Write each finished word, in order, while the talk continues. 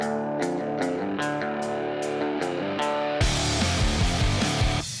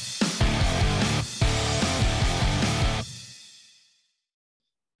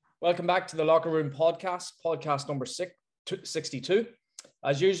Welcome back to the Locker Room Podcast, podcast number 62.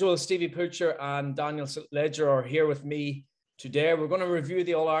 As usual, Stevie Poocher and Daniel Ledger are here with me today. We're going to review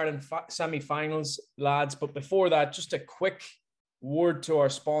the All-Ireland semi-finals, lads. But before that, just a quick word to our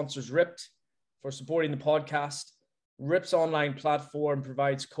sponsors, Ripped, for supporting the podcast. Ripp's online platform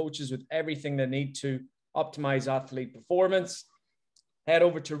provides coaches with everything they need to optimize athlete performance. Head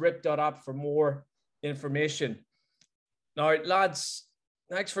over to rip.app for more information. Now, lads,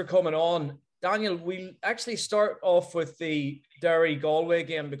 thanks for coming on. Daniel, we'll actually start off with the Derry-Galway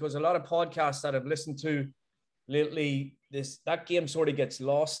game because a lot of podcasts that I've listened to lately, that game sort of gets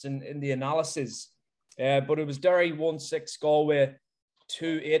lost in the analysis. But it was Derry 1-6, Galway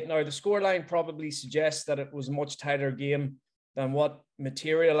 2-8. Now, the scoreline probably suggests that it was a much tighter game than what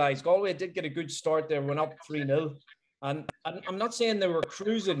materialised. Galway did get a good start there, went up 3-0. And I'm not saying they were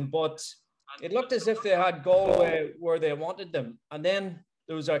cruising, but it looked as if they had Galway where they wanted them. And then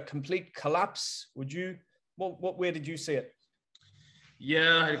there was a complete collapse. What way did you see it?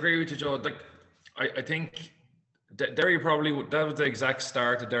 Yeah, I agree with you, Joe. I think Derry that was the exact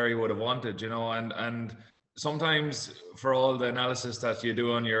start that Derry would have wanted, and sometimes for all the analysis that you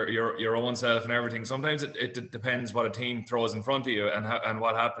do on your own self and everything, sometimes it depends what a team throws in front of you and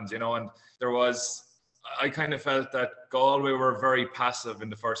what happens, and I kind of felt that Galway were very passive in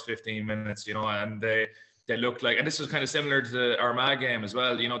the first 15 minutes, and they looked like, and this was kind of similar to the Armagh game as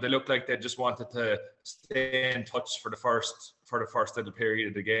well, they looked like they just wanted to stay in touch for the first little period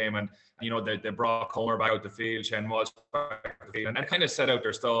of the game, and they brought Comer back out the field, Shane Walsh back out the field, and kind of set out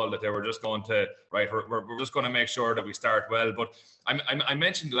their stall that they were just going to, right, we're just going to make sure that we start well. But I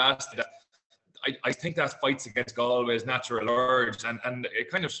mentioned last that I think that fights against Galway's natural urge, and it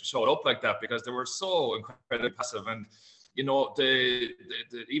kind of showed up like that because they were so incredibly passive, and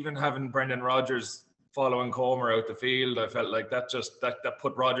even having Brendan Rodgers following Comer out the field, I felt like that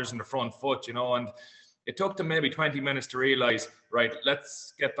put Rodgers in the front foot, and it took them maybe 20 minutes to realise, right,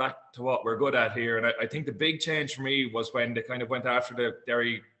 let's get back to what we're good at here. And I think the big change for me was when they kind of went after the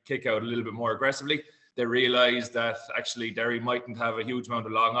Derry kick out a little bit more aggressively. They realised that actually Derry mightn't have a huge amount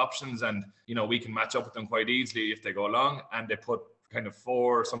of long options, and we can match up with them quite easily if they go long. And they put kind of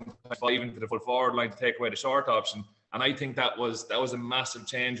 4, sometimes 5 into the full forward line to take away the short option. And I think that was a massive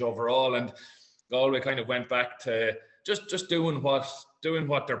change overall. And Galway kind of went back to just doing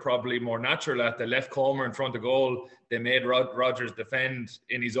what they're probably more natural at. They left Comer in front of goal. They made Rodgers defend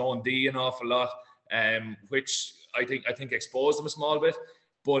in his own D an awful lot, which I think exposed him a small bit.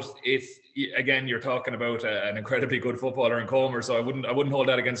 But if again you're talking about an incredibly good footballer in Comer, so I wouldn't hold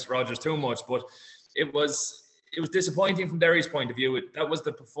that against Rodgers too much. But it was disappointing from Derry's point of view. That was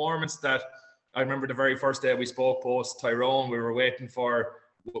the performance that I remember the very first day we spoke post Tyrone. We were waiting for,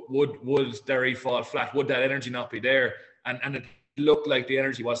 would Derry fall flat? Would that energy not be there? And it looked like the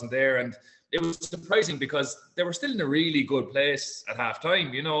energy wasn't there. And it was surprising because they were still in a really good place at half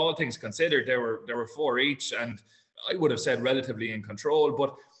time. All things considered, there were 4 each, and I would have said relatively in control.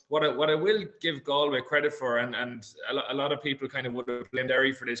 But what I will give Galway credit for, and a lot of people kind of would have blamed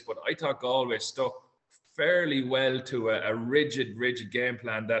Derry for this, but I thought Galway stuck fairly well to a rigid game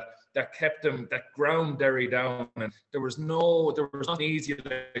plan that kept them, that ground Derry down, and there was nothing easy.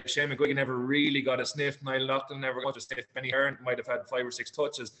 Like Shane McGuigan never really got a sniff. Niall Loughlin never got a sniff. Benny Hearn might have had 5 or 6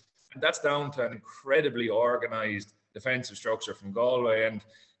 touches, and that's down to an incredibly organised defensive structure from Galway. And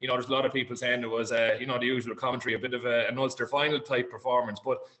there's a lot of people saying it was the usual commentary, a bit of an Ulster final type performance,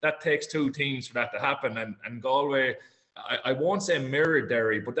 but that takes 2 teams for that to happen. And Galway, I won't say mirrored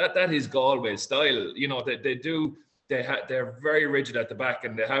Derry, but that is Galway's style. They're very rigid at the back,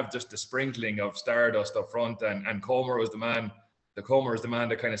 and they have just the sprinkling of stardust up front. And Comer was the man. Comer was the man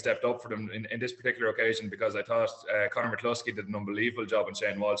that kind of stepped up for them in this particular occasion, because I thought Conor McCluskey did an unbelievable job, and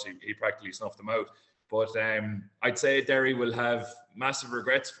Shane Walsh, he practically snuffed them out. But I'd say Derry will have massive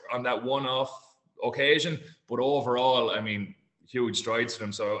regrets on that one-off occasion. But overall, I mean, huge strides for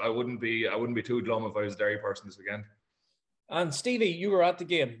them. So I wouldn't be too glum if I was a Derry person this weekend. And Stevie, you were at the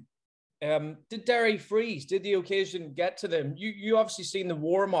game. Did Derry freeze? Did the occasion get to them? You obviously seen the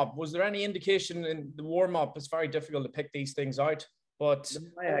warm-up. Was there any indication in the warm-up? It's very difficult to pick these things out. But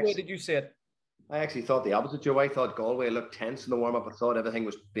what way did you see it? I actually thought the opposite, Joe. I thought Galway looked tense in the warm-up. I thought everything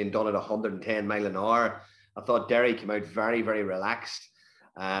was being done at 110 mile an hour. I thought Derry came out very, very relaxed.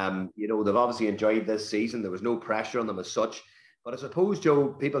 They've obviously enjoyed this season. There was no pressure on them as such. But I suppose, Joe,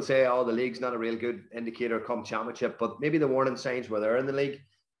 people say, the league's not a real good indicator come championship. But maybe the warning signs were there in the league.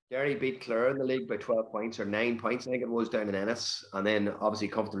 Derry beat Clare in the league by 12 points or 9 points, I think it was, down in Ennis. And then obviously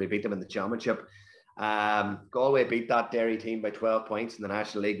comfortably beat them in the championship. Galway beat that Derry team by 12 points in the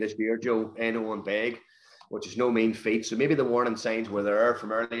National League this year, Joe, in Owen Begg. which is no mean feat. So maybe the warning signs were there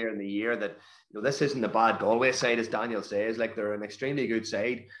from earlier in the year that, you know, this isn't a bad Galway side, as Daniel says. Like, they're an extremely good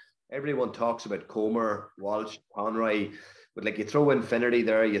side. Everyone talks about Comer, Walsh, Conroy, but like, you throw in Finnerty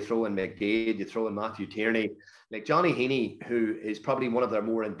there, you throw in McDade, you throw in Matthew Tierney, like Johnny Heaney, who is probably one of their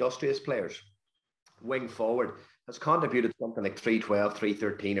more industrious players, wing forward, has contributed something like 312,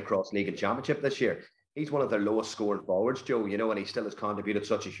 313 across league and championship this year. He's one of their lowest scoring forwards, Joe, you know, and he still has contributed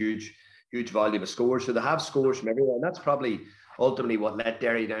such a huge volume of scores. So they have scores from everywhere, and that's probably ultimately what let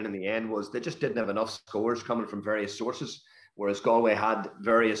Derry down in the end. Was they just didn't have enough scores coming from various sources, whereas Galway had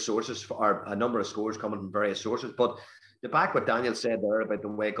various sources, or a number of scores coming from various sources. But to back what Daniel said there about the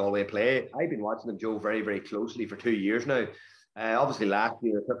way Galway play, I've been watching them, Joe, very, very closely for 2 years now. Obviously, last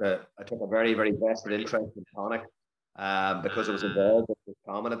year I took a very, very vested interest in Connacht because I was involved with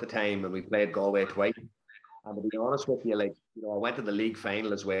Common at the time, and we played Galway twice. And to be honest with you, like, you know, I went to the league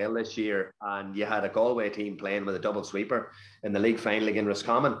final as well this year, and you had a Galway team playing with a double sweeper in the league final against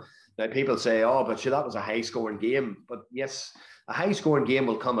Roscommon. Now, people say, oh, but sure, that was a high-scoring game. But yes, a high-scoring game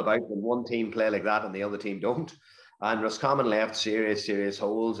will come about when one team play like that and the other team don't. And Roscommon left serious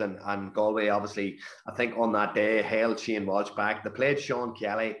holes, and Galway, obviously, I think on that day, held Shane Walsh back. They played Sean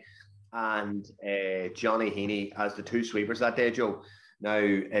Kelly and Johnny Heaney as the two sweepers that day, Joe. Now,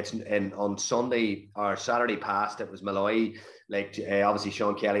 it's on Sunday or Saturday past, it was Malloy. Like, obviously,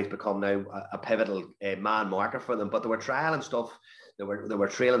 Sean Kelly's become now a pivotal man marker for them. But they were trialing stuff. They were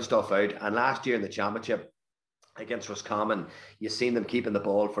trailing stuff out. And last year in the championship against Roscommon, you've seen them keeping the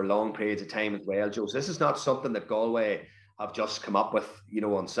ball for long periods of time as well, Joe. So this is not something that Galway have just come up with, you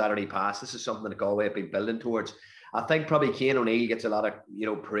know, on Saturday past. This is something that Galway have been building towards. I think probably Cian O'Neill gets a lot of, you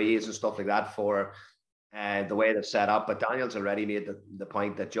know, praise and stuff like that for the way they've set up. But Daniel's already made the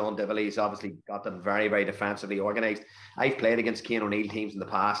point that John Divilly's obviously got them very, very defensively organised. I've played against Cian O'Neill teams in the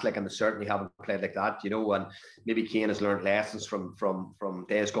past, like, and they certainly haven't played like that, you know, and maybe Cian has learned lessons from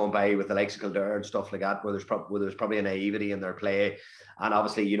days gone by with the likes of Kildare and stuff like that, where there's probably a naivety in their play. And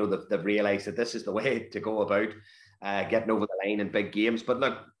obviously, you know, they've realised that this is the way to go about getting over the line in big games. But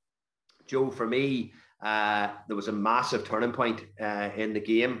look, Joe, for me, there was a massive turning point in the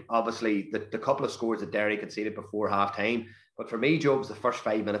game. Obviously, the couple of scores that Derry conceded before half time. But for me, Joe, it was the first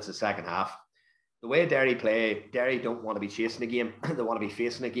 5 minutes of the second half. The way Derry play, Derry don't want to be chasing a game. They want to be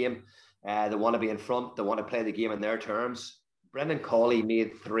facing a game. They want to be in front. They want to play the game in their terms. Brendan Cawley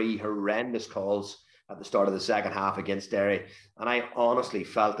made 3 horrendous calls at the start of the second half against Derry. And I honestly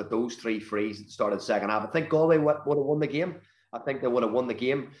felt that those 3 frees at the start of the second half, I think Galway would have won the game. I think they would have won the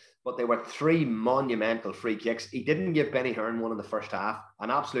game, but they were 3 monumental free kicks. He didn't give Benny Hearn one in the first half,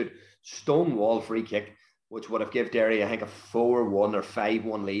 an absolute stonewall free kick, which would have given Derry, I think, a 4-1 or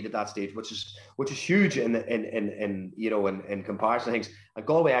 5-1 lead at that stage, which is huge in comparison to things. And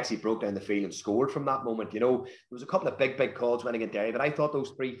Galway actually broke down the field and scored from that moment. You know, there was a couple of big calls went against Derry, but I thought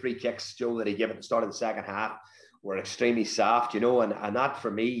those 3 free kicks, Joe, that he gave at the start of the second half were extremely soft, you know, and that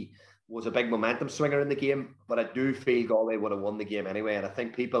for me was a big momentum swinger in the game. But I do feel Galway would have won the game anyway, and I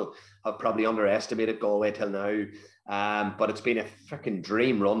think people have probably underestimated Galway till now. But it's been a freaking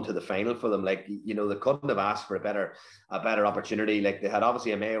dream run to the final for them. Like, you know, they couldn't have asked for a better opportunity. Like, they had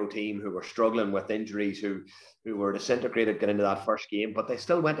obviously a Mayo team who were struggling with injuries, who were disintegrated getting into that first game, but they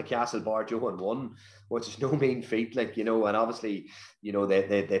still went to Castlebar, Joe, and won, which is no mean feat. Like, you know, and obviously, you know,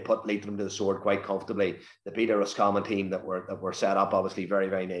 they put Leitrim to the sword quite comfortably. They beat a Roscommon team that were set up obviously very,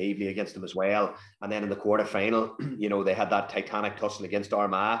 very naively against them as well. And then in the quarter final, you know, they had that titanic tussle against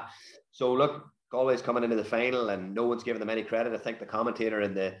Armagh. So look, Galway's coming into the final and no one's giving them any credit. I think the commentator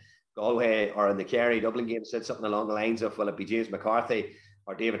in the Galway or in the Kerry Dublin game said something along the lines of, will it be James McCarthy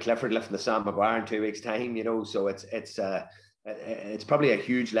or David Clifford lifting the Sam Maguire in 2 weeks' time? You know, so it's probably a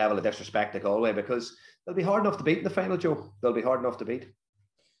huge level of disrespect to Galway, because they'll be hard enough to beat in the final, Joe. They'll be hard enough to beat.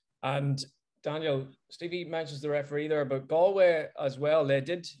 And Daniel, Stevie mentions the referee there, but Galway as well.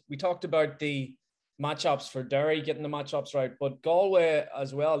 We talked about the matchups for Derry, getting the matchups right, but Galway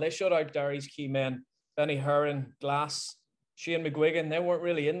as well, they shut out Derry's key men, Benny Hearn, Glass, Shane McGuigan. They weren't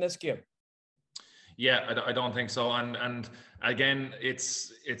really in this game. Yeah, I don't think so. And again,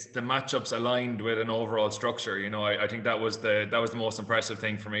 it's the matchups aligned with an overall structure. You know, I think that was the most impressive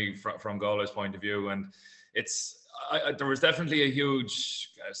thing for me from Galway's point of view. And there was definitely a huge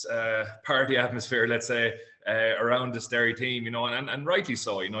party atmosphere, let's say, around this Derry team, you know, and rightly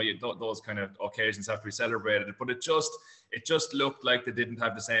so. You know, those kind of occasions have to be celebrated, but it just looked like they didn't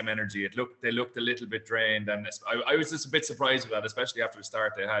have the same energy. They looked a little bit drained, and I was just a bit surprised with that, especially after the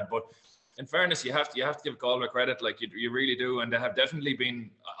start they had. But in fairness, you have to give Galway credit, like you really do, and they have definitely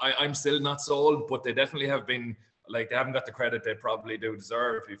been. I'm still not sold, but they definitely have been. Like, they haven't got the credit they probably do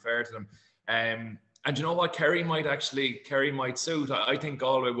deserve, to be fair to them. And you know what? Kerry might suit. I think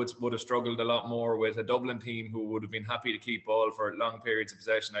Galway would have struggled a lot more with a Dublin team who would have been happy to keep ball for long periods of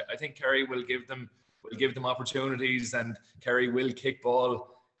possession. I think Kerry will give them opportunities, and Kerry will kick ball,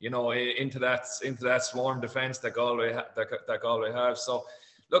 into that swarm defence that Galway have. So,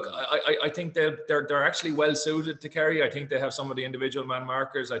 look, I think they're actually well suited to Kerry. I think they have some of the individual man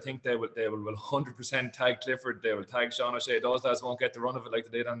markers. I think they will 100% tag Clifford. They will tag Sean O'Shea. Those lads won't get the run of it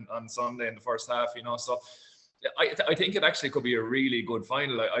like they did on Sunday in the first half. So I think it actually could be a really good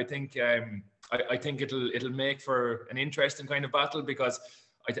final. I think it'll make for an interesting kind of battle, because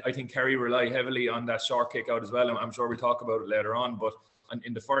I think Kerry rely heavily on that short kick out as well. I'm sure we'll talk about it later on, but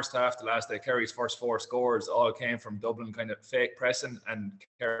in the first half, the last day, Kerry's first 4 scores all came from Dublin kind of fake pressing, and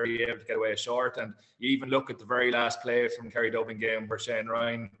Kerry able to get away short. And you even look at the very last play from Kerry-Dublin game where Shane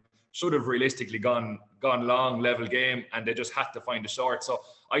Ryan should have realistically gone long, level game, and they just had to find a short. So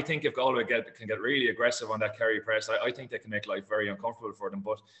I think if Galway can get really aggressive on that Kerry press, I think they can make life very uncomfortable for them.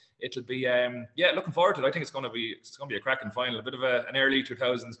 But it'll be, looking forward to it. I think it's going to be a cracking final, a bit of an early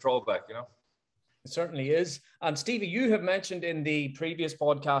 2000s throwback, It certainly is. And Stevie, you have mentioned in the previous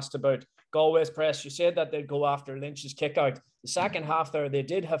podcast about Galway's press, you said that they'd go after Lynch's kick out. The second half there, they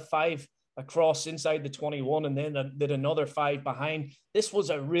did have 5 across inside the 21 and then did another 5 behind. This was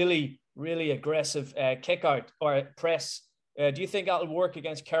a really, really aggressive kick out or press. Do you think that'll work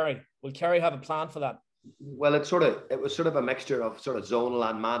against Kerry? Will Kerry have a plan for that? Well, it was sort of a mixture of sort of zonal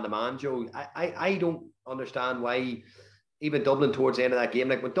and man-to-man, Joe. I don't understand why even Dublin towards the end of that game,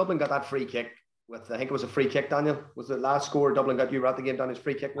 like when Dublin got that free kick, I think it was a free kick, Daniel. Was the last score Dublin got? You were at the game, Daniel's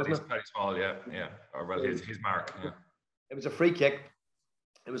free kick, wasn't it? Very small, yeah. Or well, his mark, yeah. It was a free kick.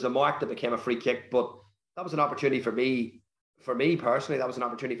 It was a mark that became a free kick, but that was an opportunity for me personally. That was an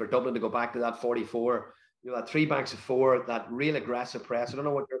opportunity for Dublin to go back to that 44. That 3 banks of 4, that real aggressive press. I don't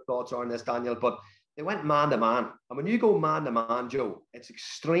know what your thoughts are on this, Daniel, but they went man to man. And when you go man to man, Joe, it's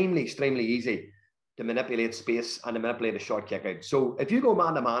extremely, extremely easy to manipulate space and to manipulate a short kick out. So if you go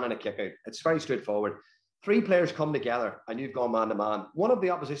man to man in a kick out, it's very straightforward. 3 players come together and you've gone man to man. One of the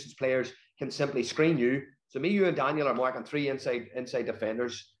opposition's players can simply screen you. So me, you and Daniel are marking 3 inside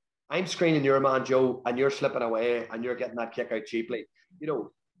defenders. I'm screening your man, Joe, and you're slipping away and you're getting that kick out cheaply.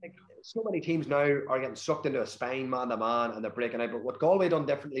 Like, so many teams now are getting sucked into a spine man to man and they're breaking out. But what Galway done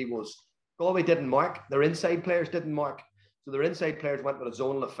differently was Galway didn't mark. Their inside players didn't mark. So their inside players went with a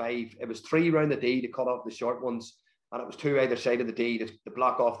zonal of 5. It was 3 round the D to cut off the short ones, and it was 2 either side of the D to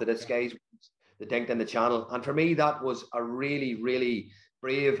block off the disguise, the dinked in the channel. And for me, that was a really, really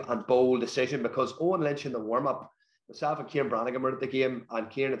brave and bold decision, because Owen Lynch in the warm-up, myself and Kieran Brannigan were at the game,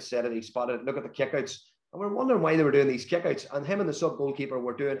 and Kieran had said it, he spotted it, look at the kickouts. And we're wondering why they were doing these kickouts. And him and the sub-goalkeeper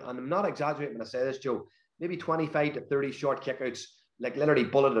were doing, and I'm not exaggerating when I say this, Joe, maybe 25 to 30 short kickouts, like literally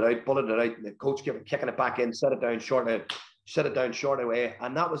bulleted it out, and the coach kicking it back in, set it down short away.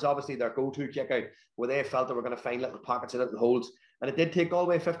 And that was obviously their go-to kick out, where they felt they were going to find little pockets and little holes. And it did take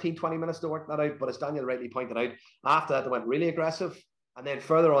Galway 15, 20 minutes to work that out. But as Daniel rightly pointed out, after that, they went really aggressive. And then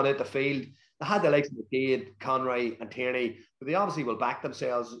further on out the field, they had the likes of McDade, Conroy and Tierney, but they obviously will back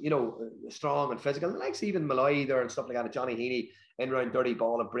themselves, strong and physical. The likes even Malloy there and stuff like that, Johnny Heaney, in round dirty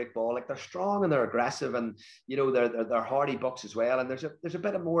ball and break ball. Like, they're strong and they're aggressive, and they're hardy bucks as well. And there's a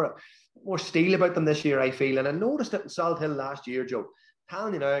bit of more steel about them this year, I feel. And I noticed it in Salt Hill last year, Joe.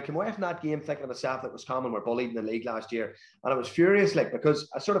 Telling you now, I came away from that game thinking to myself that Roscommon were bullied in the league last year, and I was furious, because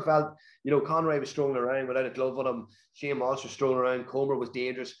I sort of felt, Conroy was strolling around without a glove on him, Shane Walsh was strolling around, Comer was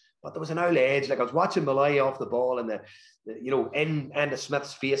dangerous, but there was an old edge. Like, I was watching Malloy off the ball and in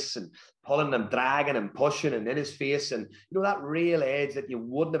Smith's face and pulling him, dragging him, pushing and in his face, and that real edge that you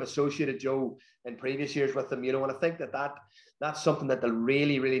wouldn't have associated, Joe, in previous years with them. And I think that's something that they'll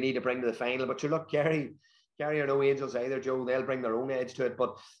really, really need to bring to the final. But look, Kerry are no angels either, Joe. They'll bring their own edge to it.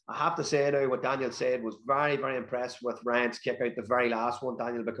 But I have to say now, what Daniel said was very, very impressed with Ryan's kick out, the very last one,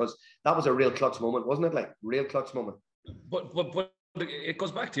 Daniel, because that was a real clutch moment, wasn't it? Like, real clutch moment. But it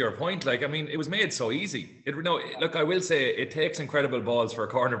goes back to your point. Like, I mean, it was made so easy. Look, I will say it takes incredible balls for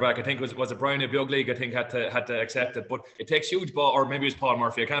a cornerback. I think it was Brian Bugleague, I think, had to accept it. But it takes huge ball, or maybe it was Paul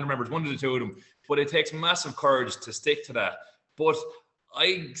Murphy. I can't remember. It's one of the two of them. But it takes massive courage to stick to that. But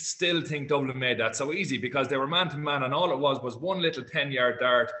I still think Dublin made that so easy, because they were man to man, and all it was one little 10-yard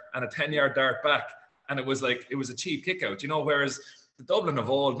dart and a 10-yard dart back, and it was a cheap kick out, whereas the Dublin of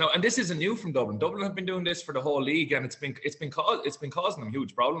old now, and this isn't new from Dublin. Dublin have been doing this for the whole league, and it's been causing them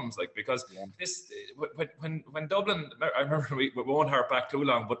huge problems. Like, because this, when Dublin, I remember, we won't harp back too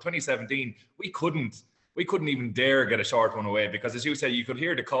long, but 2017, we couldn't we couldn't even dare get a short one away, because as you say, you could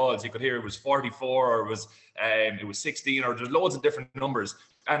hear the calls, you could hear it was 44 or it was 16, or there's loads of different numbers.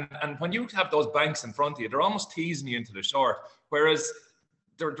 And when you have those banks in front of you, they're almost teasing you into the short, whereas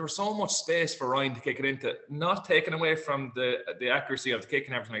there's so much space for Ryan to kick it into, not taken away from the accuracy of the kick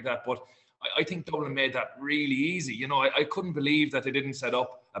and everything like that, but I think Dublin made that really easy. You know, I couldn't believe that they didn't set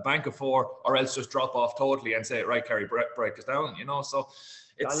up a bank of 4 or else just drop off totally and say, right, Kerry, break us down, you know. So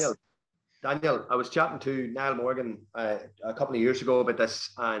it's... Daniel, I was chatting to Niall Morgan a couple of years ago about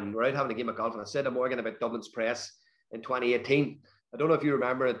this, and we're out having a game of golf, and I said to Morgan about Dublin's press in 2018. I don't know if you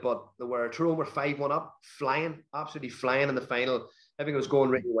remember it, but they were Tyrone were 5-1 up, absolutely flying in the final. Everything was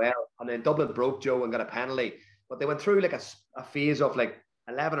going really well, and then Dublin broke, Joe, and got a penalty. But they went through like a phase of like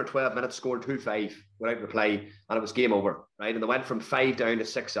 11 or 12 minutes, scored 2-5 without reply, and it was game over, right? And they went from 5 down to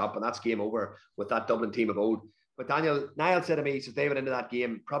 6 up, and that's game over with that Dublin team of old. But Niall said to me, he said they went into that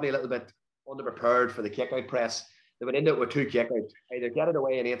game probably a little bit underprepared for the kick-out press. They went into it with 2 kick-outs, either get it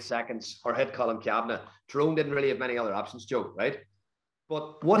away in 8 seconds or hit Colin Kavanagh. Tyrone didn't really have many other options, Joe, right?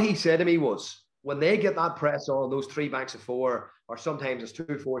 But what he said to me was, when they get that press on, those 3 banks of 4, or sometimes it's 2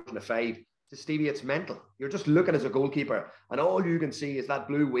 4s and a 5, to Stevie, it's mental. You're just looking as a goalkeeper, and all you can see is that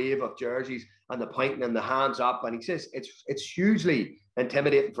blue wave of jerseys and the pointing and the hands up. And he says it's hugely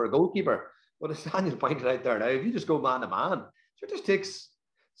intimidating for a goalkeeper. But as Daniel pointed out there now, if you just go man to man, it just takes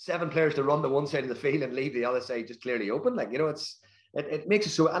 7 players to run to one side of the field and leave the other side just clearly open. Like, you know, it makes it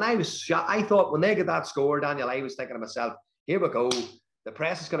so. And I was shocked. I thought when they get that score, Daniel, I was thinking to myself, here we go. The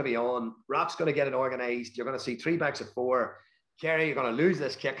press is going to be on. Rock's going to get it organised. You're going to see 3 backs of 4. Kerry, you're going to lose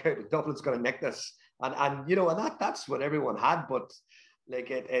this kick out. Dublin's going to nick this. And you know, and that's what everyone had. But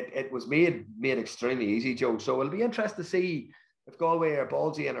like it was made extremely easy, Joe. So it'll be interesting to see if Galway are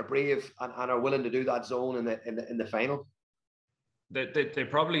ballsy and are brave and are willing to do that zone in the final. They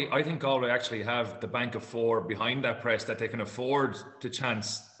probably, I think Galway actually have the bank of 4 behind that press that they can afford to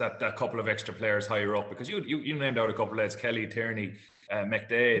chance that couple of extra players higher up, because you named out a couple of lads, Kelly, Tierney,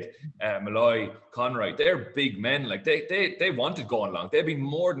 McDade, Malloy, Conroy. They're big men. Like they wanted going long. They'd be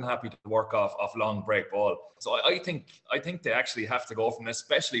more than happy to work off long break ball. So I think they actually have to go from,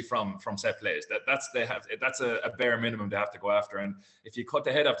 especially from set plays. That's a bare minimum they have to go after. And if you cut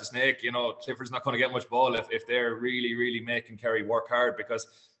the head off the snake, you know, Clifford's not going to get much ball if they're really making Kerry work hard, because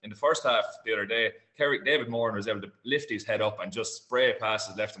in the first half the other day, David Moran was able to lift his head up and just spray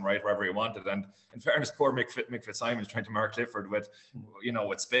passes left and right wherever he wanted. And in fairness, poor Mick Fitzsimons trying to mark Clifford with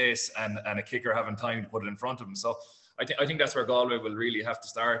space and a kicker having time to put it in front of him. So I think that's where Galway will really have to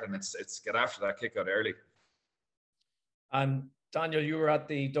start, and it's get after that kick out early. And Daniel, you were at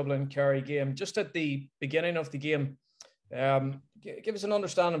the Dublin-Kerry game. Just at the beginning of the game, give us an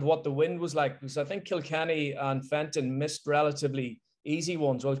understanding of what the wind was like, because I think Kilkenny and Fenton missed relatively easy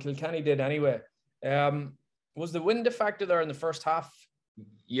ones. Well, Kilkenny did anyway. Was the wind a factor there in the first half?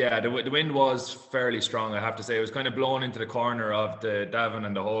 Yeah, the wind was fairly strong, I have to say. It was kind of blown into the corner of the Davin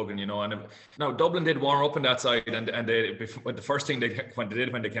and the Hogan, you know. And now Dublin did warm up on that side, and the first thing when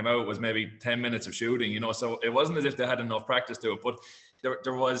they came out was maybe 10 minutes of shooting, you know. So it wasn't as if they had enough practice to it. But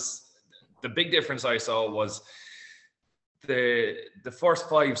there was, the big difference I saw was the first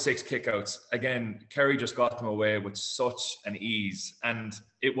 5-6 kickouts. Again, Kerry just got them away with such an ease, and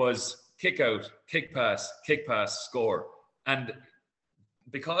it was kick out, kick pass, score. And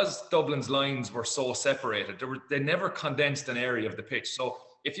because Dublin's lines were so separated, they never condensed an area of the pitch. So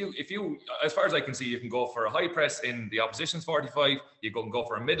if you, as far as I can see, you can go for a high press in the opposition's 45, you can go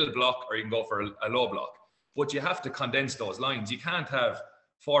for a middle block, or you can go for a low block. But you have to condense those lines. You can't have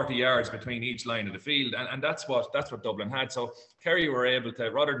 40 yards between each line of the field, and that's what Dublin had. So Kerry were able to,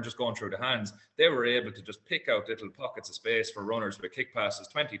 rather than just going through the hands, they were able to just pick out little pockets of space for runners with kick passes,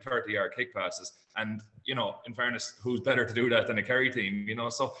 20-30 yard kick passes. And you know, in fairness, who's better to do that than a Kerry team, you know?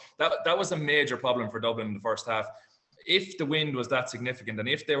 So that was a major problem for Dublin in the first half. If the wind was that significant, and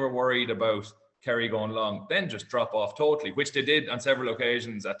if they were worried about Kerry going long, then just drop off totally, which they did on several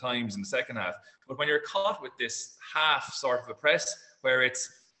occasions at times in the second half. But when you're caught with this half sort of a press, where it's,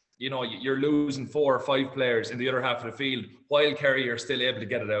 you know, you're losing 4 or 5 players in the other half of the field while Kerry are still able to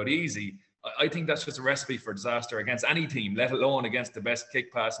get it out easy, I think that's just a recipe for disaster against any team, let alone against the best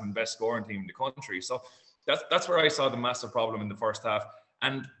kick pass and best scoring team in the country. So that's where I saw the massive problem in the first half.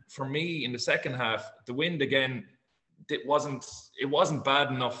 And for me, in the second half, the wind again, it wasn't bad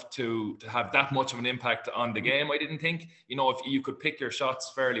enough to have that much of an impact on the game, I didn't think. You know, if you could pick your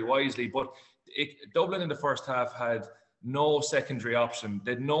shots fairly wisely, but Dublin in the first half had no secondary option.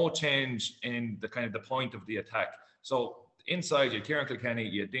 They had no change in the kind of the point of the attack. So inside, you had Kieran Kilkenny,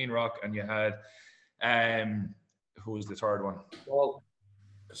 you had Dean Rock, and you had who was the third one?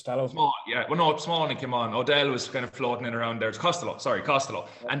 Costello. Small, yeah. Well, no, Small and came on. Odell was kind of floating in around there. It's Costello.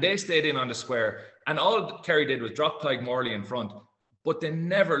 And they stayed in on the square. And all Kerry did was drop Tyke Morley in front. But they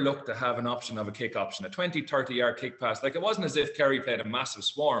never looked to have an option of a kick option, a 20, 30-yard kick pass. Like, it wasn't as if Kerry played a massive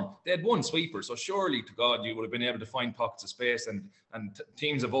swarm. They had one sweeper. So surely, to God, you would have been able to find pockets of space, and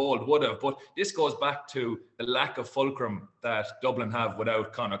teams of old would have. But this goes back to the lack of fulcrum that Dublin have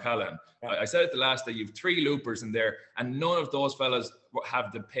without Con O'Callaghan. Yeah. I said it the last day, you've 3 loopers in there, and none of those fellas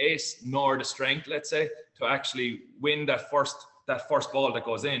have the pace nor the strength, let's say, to actually win that first ball that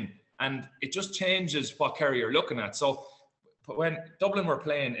goes in. And it just changes what Kerry are looking at. So when Dublin were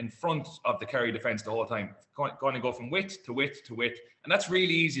playing in front of the Kerry defence the whole time, going to go from width to width to width, and that's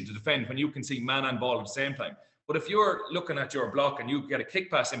really easy to defend when you can see man and ball at the same time. But if you're looking at your block and you get a kick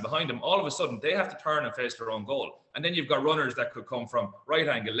pass in behind them, all of a sudden they have to turn and face their own goal. And then you've got runners that could come from right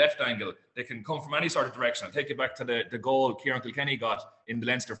angle, left angle. They can come from any sort of direction. I'll take you back to the goal Kieran Kilkenny got in the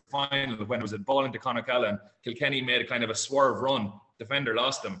Leinster final when it was a ball into Con O'Callaghan. Kilkenny made a kind of a swerve run. Defender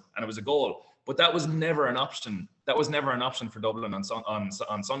lost him, and it was a goal. But that was never an option. That was never an option for Dublin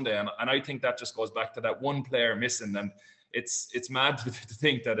on Sunday. And I think that just goes back to that one player missing. And it's mad to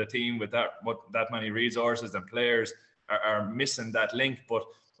think that a team with that many resources and players are missing that link. But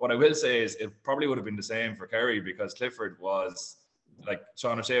what I will say is it probably would have been the same for Kerry, because Clifford was, like,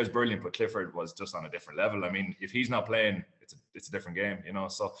 Sean O'Shea was brilliant, but Clifford was just on a different level. I mean, if he's not playing, it's a different game, you know.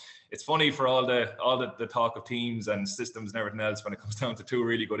 So it's funny for all the talk of teams and systems and everything else, when it comes down to 2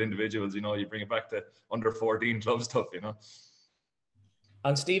 really good individuals, you know, you bring it back to under 14 club stuff, you know.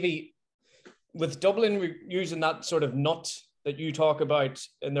 And Stevie, with Dublin using that sort of nut that you talk about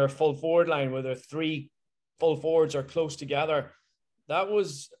in their full forward line, where their 3 full forwards are close together, that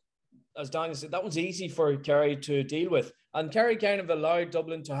was, as Daniel said, that was easy for Kerry to deal with. And Kerry kind of allowed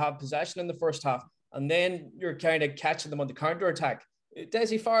Dublin to have possession in the first half, and then you're kind of catching them on the counter-attack.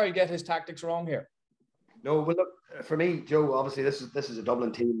 Dessie Farrell get his tactics wrong here? No, well, look, for me, Joe, obviously this is a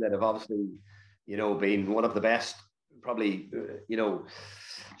Dublin team that have obviously, you know, been one of the best, probably, you know,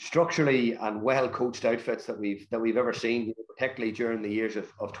 structurally and well coached outfits that we've ever seen, particularly during the years of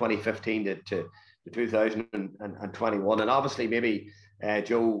 2015 to 2021. And obviously maybe,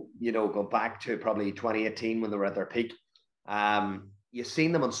 Joe, you know, go back to probably 2018 when they were at their peak. You've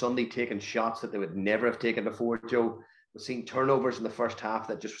seen them on Sunday taking shots that they would never have taken before, Joe. We've seen turnovers in the first half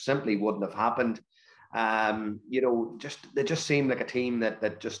that just simply wouldn't have happened. You know, they just seem like a team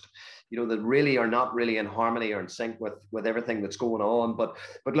that just, you know, that really are not really in harmony or in sync with everything that's going on. But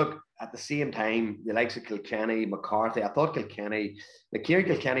look, at the same time, the likes of Kilkenny, McCarthy, I thought Kilkenny, like Kieran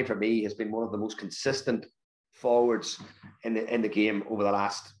Kilkenny for me has been one of the most consistent forwards in the game over the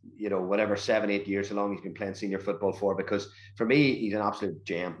last, you know, whatever, 7-8 years, so long he's been playing senior football for, because for me he's an absolute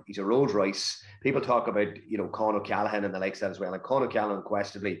gem. He's a Rolls Royce. People talk about, you know, Con O'Callaghan and the likes of that as well, and Con O'Callaghan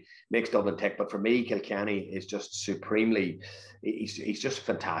unquestionably makes Dublin tick, but for me Kilkenny is just supremely, he's just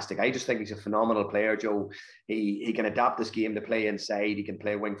fantastic. I just think he's a phenomenal player, Joe. He can adapt this game to play inside, he can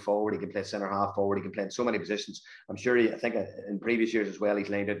play wing forward, he can play centre half forward, he can play in so many positions. I'm sure I think in previous years as well he's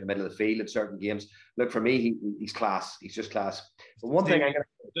lined out in the middle of the field in certain games. Look, for me he's class. He's just class. But one thing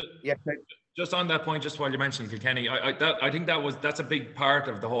just on that point, just while you mentioned Kilkenny, I think that's a big part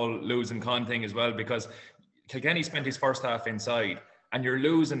of the whole losing Con thing as well, because Kilkenny spent his first half inside, and you're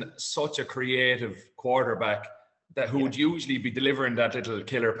losing such a creative quarterback who would usually be delivering that little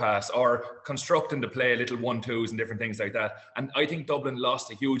killer pass or constructing the play, little 1-2s and different things like that. And I think Dublin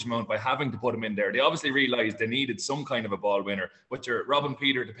lost a huge amount by having to put him in there. They obviously realised they needed some kind of a ball winner, but you're robbing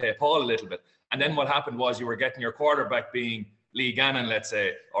Peter to pay Paul a little bit. And then what happened was you were getting your quarterback being Lee Gannon, let's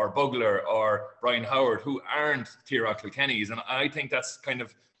say, or Bugler or Brian Howard, who aren't Tyrone Kilkenny's. And I think that's kind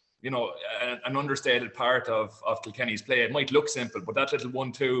of, you know, an understated part of Kilkenny's play. It might look simple, but that little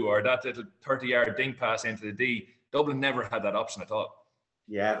 1-2 or that little 30-yard dink pass into the D, Dublin never had that option at all.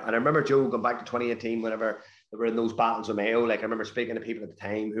 Yeah, and I remember, Joe, going back to 2018, whenever they were in those battles with Mayo, like I remember speaking to people at the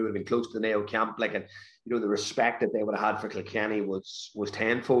time who had been close to the Mayo camp, like, and you know, the respect that they would have had for Kilkenny was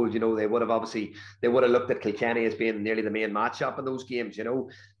tenfold. You know, they would have looked at Kilkenny as being nearly the main matchup in those games, you know.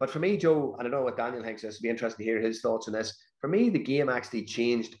 But for me, Joe, I don't know what Daniel thinks, this would be interesting to hear his thoughts on this. For me, the game actually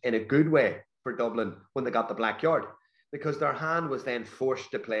changed in a good way for Dublin when they got the black card, because their hand was then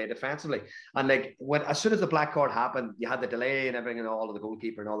forced to play defensively. And like as soon as the black card happened, you had the delay and everything and all of the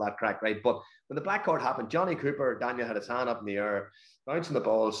goalkeeper and all that crack, right? But when the black card happened, Johnny Cooper, Daniel had his hand up in the air, bouncing the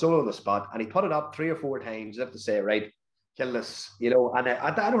ball, solo on the spot, and he put it up 3 or 4 times, as if to say, right, kill this, you know. And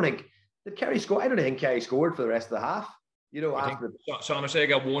I don't think, did Kerry score? I don't think Kerry scored for the rest of the half. You know, after Sean O'Shea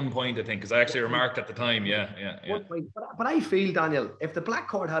got 1 point, I think, because I actually remarked at the time, yeah. 1 point. But I feel, Daniel, if the black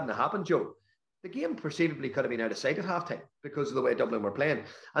card hadn't happened, Joe, the game perceivably could have been out of sight at halftime because of the way Dublin were playing.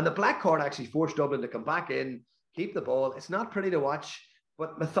 And the black card actually forced Dublin to come back in, keep the ball. It's not pretty to watch,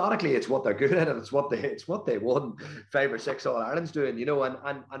 but methodically it's what they're good at, and it's what they won 5 or 6 All-Irelands doing, you know,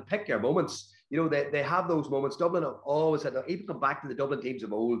 and pick your moments. You know, they have those moments. Dublin have always had, even come back to the Dublin teams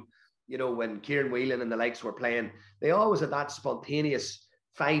of old, you know, when Kieran Whelan and the likes were playing, they always had that spontaneous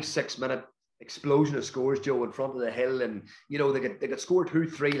 5-6 minute explosion of scores, Joe, in front of the hill, and you know they could score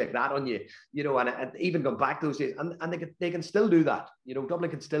 2-3 like that on you, you know, and even come back those days, and they can still do that, you know.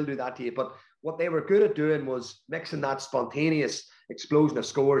 Dublin can still do that to you, but what they were good at doing was mixing that spontaneous explosion of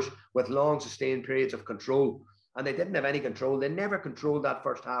scores with long sustained periods of control, and they didn't have any control. They never controlled that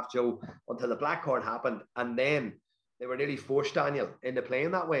first half, Joe, until the black card happened, and then they were nearly forced, Daniel, into playing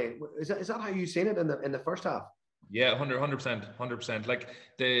that way. Is that how you seen it in the first half? Yeah, 100%. Like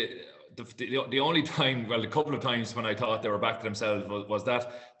the only time, well, a couple of times when I thought they were back to themselves was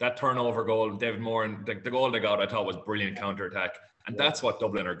that turnover goal, David Moore, and the goal they got, I thought was brilliant counter-attack. And that's what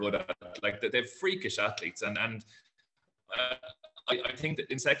Dublin are good at. Like, they're freakish athletes. And I think that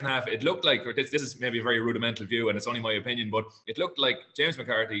in second half, it looked like, this is maybe a very rudimental view, and it's only my opinion, but it looked like James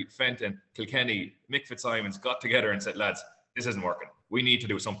McCarthy, Fenton, Kilkenny, Mick Fitzsimons got together and said, lads, this isn't working. We need to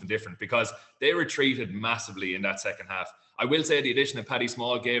do something different, because they retreated massively in that second half. I will say the addition of Paddy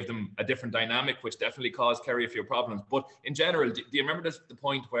Small gave them a different dynamic, which definitely caused Kerry a few problems. But in general, do you remember the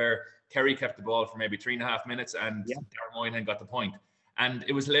point where Kerry kept the ball for maybe 3.5 minutes and Darren Moynihan got the point? And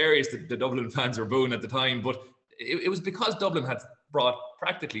it was hilarious that the Dublin fans were booing at the time, but it was because Dublin had brought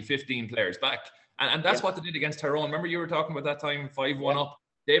practically 15 players back. And that's what they did against Tyrone. Remember you were talking about that time, 5-1 up?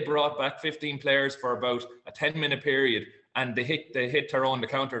 They brought back 15 players for about a 10-minute period, and they hit Tyrone, the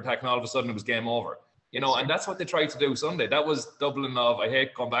counter-attack, and all of a sudden it was game over. You know, and that's what they tried to do Sunday. That was Dublin of, I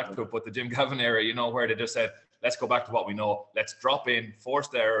hate going back to it, but the Jim Gavin era, you know, where they just said, let's go back to what we know. Let's drop in, force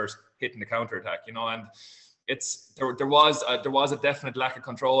the errors, hitting the counter-attack, you know. And there was a definite lack of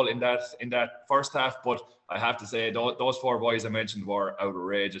control in that first half, but I have to say those 4 boys I mentioned were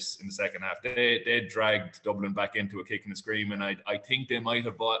outrageous in the second half. They dragged Dublin back into a kick and a scream, and I think they might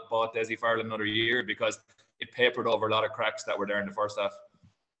have bought Dessie Farrell another year, because it papered over a lot of cracks that were there in the first half.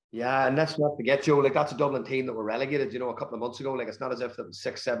 Yeah, and let's not forget, Joe, like, that's a Dublin team that were relegated, you know, a couple of months ago. Like, it's not as if it was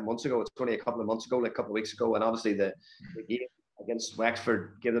 6-7 months ago. It's only a couple of months ago, like a couple of weeks ago. And obviously the game against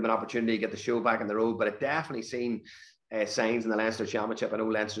Wexford gave them an opportunity to get the show back on the road. But it definitely seen signs in the Leinster Championship. I know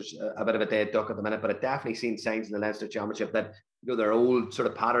Leinster's a bit of a dead duck at the minute, but it definitely seen signs in the Leinster Championship that, you know, their old sort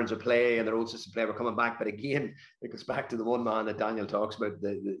of patterns of play and their old system of play were coming back. But again, it goes back to the one man that Daniel talks about,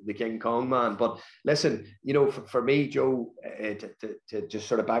 the King Kong man. But listen, you know, for me, Joe, to just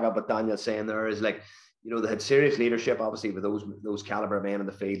sort of back up what Daniel's saying there is, like, you know, they had serious leadership, obviously, with those caliber men in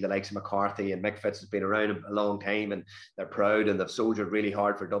the field, the likes of McCarthy and Mick Fitz has been around a long time, and they're proud, and they've soldiered really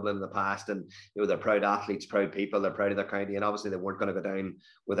hard for Dublin in the past, and, you know, they're proud athletes, proud people, they're proud of their county, and obviously they weren't going to go down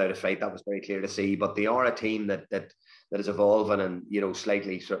without a fight. That was very clear to see. But they are a team that is evolving, and, you know,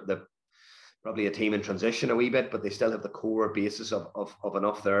 slightly sort of probably a team in transition a wee bit, but they still have the core basis of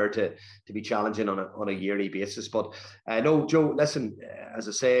enough there to be challenging on a yearly basis. But no, Joe, listen, as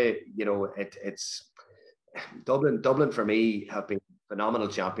I say, you know, it's Dublin for me have been phenomenal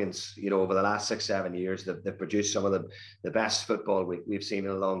champions, you know, over the last 6-7 years. They've produced some of the best football we've seen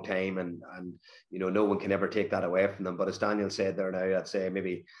in a long time, and you know, no one can ever take that away from them. But as Daniel said there now, I'd say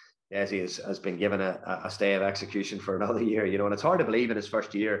maybe Dessie has been given a stay of execution for another year, you know, and it's hard to believe in his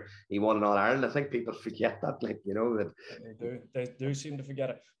first year he won an All-Ireland. I think people forget that, like, you know, that they do seem to forget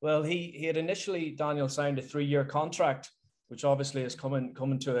it. Well, he had initially, Daniel, signed a 3-year contract, which obviously is coming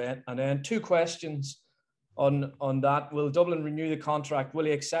to an end. 2 questions on that. Will Dublin renew the contract? Will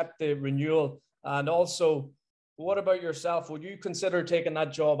he accept the renewal? And also, what about yourself? Would you consider taking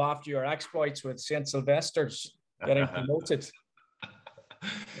that job after your exploits with St. Sylvester's getting promoted?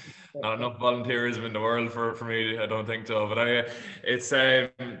 Not enough volunteerism in the world for me. I don't think so. But I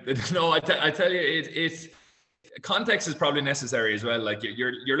tell you, it's context is probably necessary as well. Like,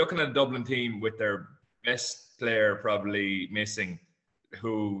 you're looking at a Dublin team with their best player probably missing,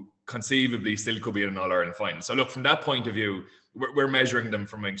 who conceivably still could be in an All-Ireland final. So look, from that point of view, we're measuring them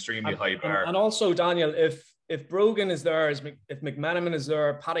from an extremely high bar. And also, Daniel, if Brogan is there, if McMenamin is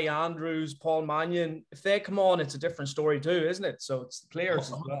there, Paddy Andrews, Paul Mannion, if they come on, it's a different story too, isn't it? So it's the players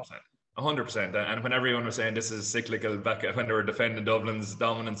 100%, as well. 100%. And when everyone was saying this is cyclical, back when they were defending Dublin's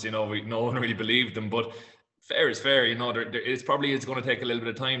dominance, you know, no one really believed them. But fair is fair, you know. It's probably going to take a little bit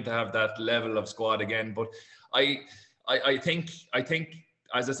of time to have that level of squad again. But I think,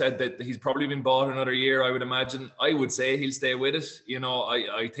 as I said, that he's probably been bought another year, I would imagine. I would say he'll stay with it. You know,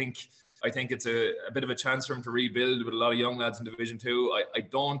 I think it's a bit of a chance for him to rebuild with a lot of young lads in Division 2. I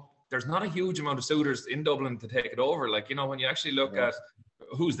don't there's not a huge amount of suitors in Dublin to take it over. Like, you know, when you actually look at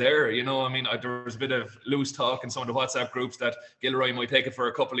who's there, you know, I mean, there was a bit of loose talk in some of the WhatsApp groups that Gilroy might take it for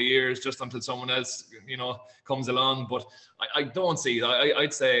a couple of years just until someone else, you know, comes along. But I don't see,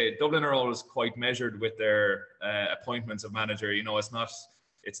 I'd say Dublin are always quite measured with their appointments of manager. You know, it's not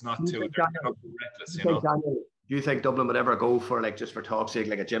too reckless, you know. Daniel, do you think Dublin would ever go for, like, just for talk's sake,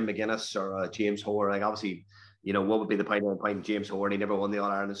 like a Jim McGuinness or a James Hoare? Like, obviously, you know, what would be the point of James Hoare? He never won the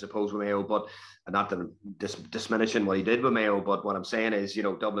All-Ireland, I suppose, with Mayo, but not that diminishing what he did with Mayo. But what I'm saying is, you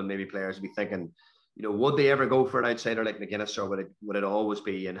know, Dublin maybe players would be thinking, you know, would they ever go for an outsider like McGuinness, or would it always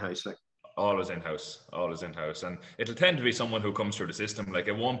be in-house? Like, always in-house, and it'll tend to be someone who comes through the system. Like,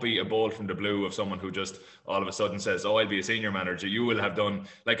 it won't be a bolt from the blue of someone who just all of a sudden says, oh, I'll be a senior manager. You will have done,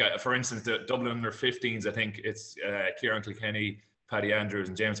 like, for instance, the Dublin under 15s, I think it's Kieran Kilkenny, Paddy Andrews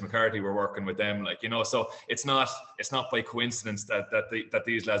and James McCarthy were working with them, like, you know, so it's not by coincidence that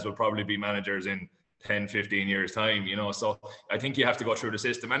these lads will probably be managers in 10-15 years time, you know. So I think you have to go through the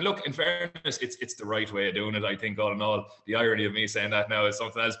system. And look, in fairness, it's the right way of doing it. I think all in all, the irony of me saying that now is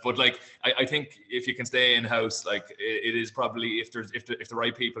something else, but like, I think if you can stay in house, like, it is probably if the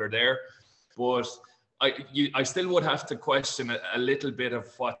right people are there. But I still would have to question a little bit of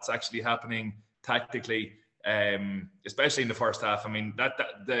what's actually happening tactically, especially in the first half. I mean,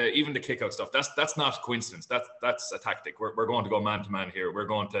 even the kick out stuff, that's not coincidence. That's a tactic. We're going to go man to man here. We're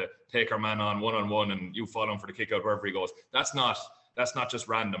going to take our man on one, and you follow him for the kick out wherever he goes. That's not just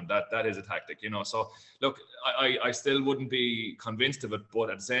random. That is a tactic, you know. So look, I still wouldn't be convinced of it,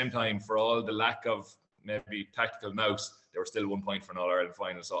 but at the same time, for all the lack of maybe tactical nous, they were still 1 point for an All-Ireland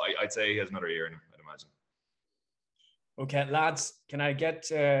final. So I'd say he has another year in him, I'd imagine. Okay, lads, can I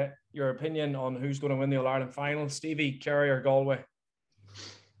get your opinion on who's going to win the All-Ireland final? Stevie, Kerry or Galway?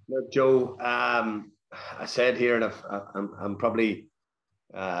 Look, Joe, I said here, and I'm probably,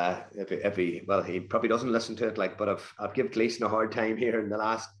 he probably doesn't listen to it, like, but I've given Gleeson a hard time here in the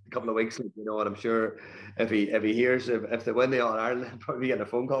last couple of weeks, you know, and I'm sure if he hears, if they win the All-Ireland, he'll probably get a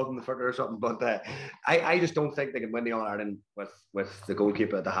phone call from the footer or something. But I just don't think they can win the All-Ireland with the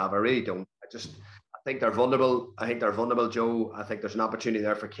goalkeeper they have. I really don't. I think they're vulnerable. Joe. I think there's an opportunity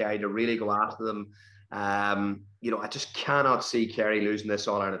there for Kerry to really go after them. You know, I just cannot see Kerry losing this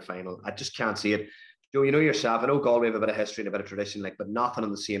All-Ireland final. I just can't see it. Joe, you know yourself, I know Galway have a bit of history and a bit of tradition, like, but nothing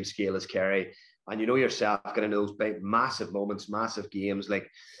on the same scale as Kerry. And you know yourself, getting those big, massive moments, massive games, like,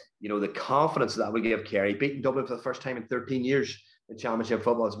 you know, the confidence that will give Kerry. Beating Dublin for the first time in 13 years in Championship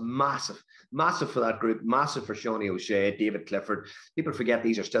football is massive. Massive for that group, massive for Seanie O'Shea, David Clifford. People forget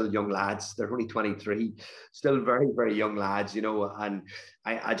these are still young lads. They're only 23, still very, very young lads, you know. And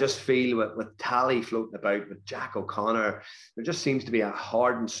I just feel with Tally floating about, with Jack O'Connor, there just seems to be a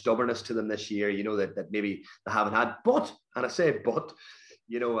hardened stubbornness to them this year, you know, that maybe they haven't had. But, and I say but,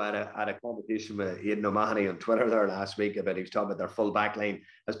 you know, at a conversation with Aidan O'Mahony on Twitter there last week about, he was talking about their full back line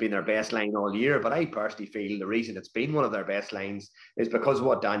has been their best line all year. But I personally feel the reason it's been one of their best lines is because of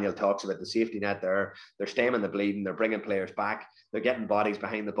what Daniel talks about, the safety net there. They're stemming the bleeding, they're bringing players back, they're getting bodies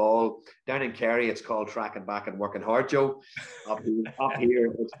behind the ball. Down in Kerry, it's called tracking back and working hard, Joe. Up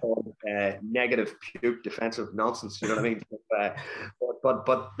here, it's called negative puke defensive nonsense. You know what I mean?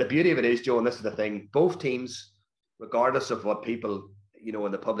 But the beauty of it is, Joe, and this is the thing, both teams, regardless of what people, you know,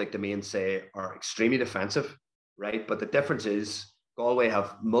 in the public domain say, are extremely defensive, right? But the difference is Galway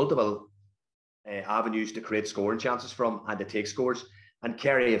have multiple avenues to create scoring chances from and to take scores, and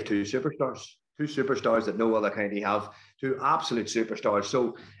Kerry have two superstars that no other county have, two absolute superstars.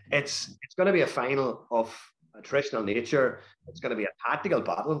 So it's going to be a final of attritional nature. It's going to be a tactical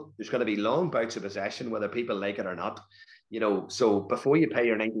battle. There's going to be long bouts of possession, whether people like it or not. You know, so before you pay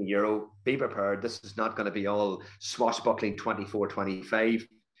your €90, be prepared. This is not going to be all swashbuckling 24-25.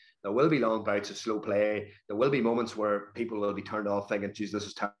 There will be long bouts of slow play. There will be moments where people will be turned off thinking, geez, this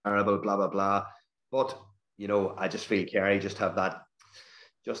is terrible, blah, blah, blah. But, you know, I just feel Kerry just have that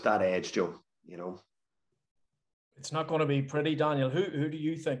edge, Joe, you know. It's not going to be pretty, Daniel. Who do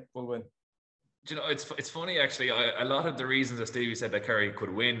you think will win? You know, it's funny, actually. A lot of the reasons that Stevie said that Kerry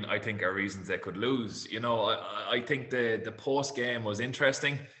could win, I think, are reasons they could lose. You know, I think the post game was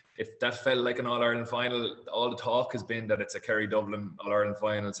interesting. If that felt like an All-Ireland final, all the talk has been that it's a Kerry-Dublin All-Ireland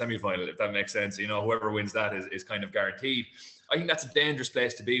final, semi-final, if that makes sense. You know, whoever wins that is kind of guaranteed. I think that's a dangerous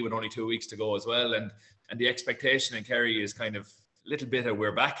place to be with only 2 weeks to go as well. And the expectation in Kerry is kind of a little bit of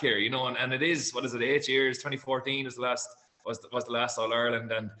we're back here, you know, and it is, what is it, 8 years, 2014 was the last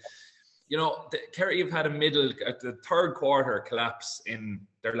All-Ireland. And you know, Kerry have had the third quarter collapse in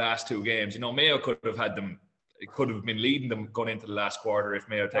their last two games. You know, Mayo could have been leading them going into the last quarter if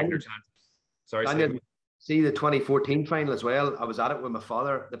Mayo taken their chance. Sorry, Daniel, see the 2014 final as well. I was at it with my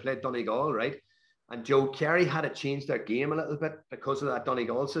father. They played Donegal, right? And Joe, Kerry had to change their game a little bit because of that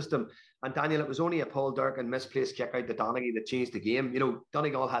Donegal system. And Daniel, it was only a Paul Durkin misplaced kick out to Donaghy that changed the game. You know,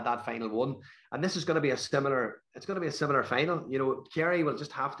 Donegal had that final one, and this is going to be a similar. It's going to be a similar final. You know, Kerry will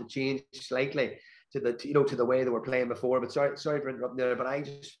just have to change slightly to the way they were playing before. But sorry for interrupting there, but I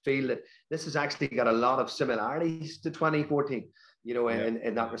just feel that this has actually got a lot of similarities to 2014. You know,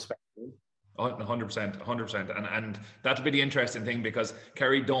 in that respect. 100%, and that'll be the interesting thing, because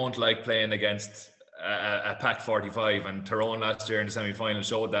Kerry don't like playing against a packed 45, and Tyrone last year in the semi-final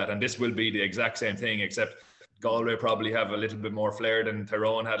showed that, and this will be the exact same thing, except Galway probably have a little bit more flair than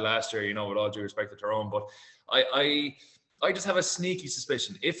Tyrone had last year, you know, with all due respect to Tyrone. But I just have a sneaky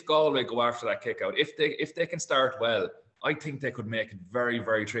suspicion, if Galway go after that kick out, if they can start well, I think they could make it very,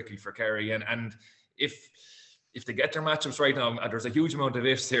 very tricky for Kerry. And if they get their matchups right now, there's a huge amount of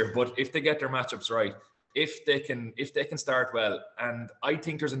ifs here, but if they get their matchups right, if they can start well, and I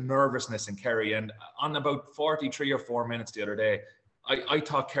think there's a nervousness in Kerry, and on about 43 or 4 minutes the other day, I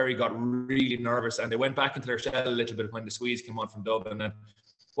thought Kerry got really nervous, and they went back into their shell a little bit when the squeeze came on from Dublin. And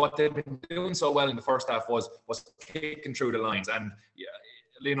what they've been doing so well in the first half was kicking through the lines. And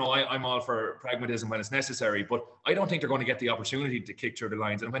you know, I'm all for pragmatism when it's necessary, but I don't think they're going to get the opportunity to kick through the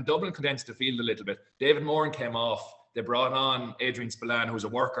lines. And when Dublin condensed the field a little bit, David Moran came off. They brought on Adrian Spillane, who's a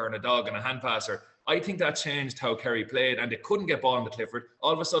worker and a dog and a hand passer. I think that changed how Kerry played, and they couldn't get ball into Clifford.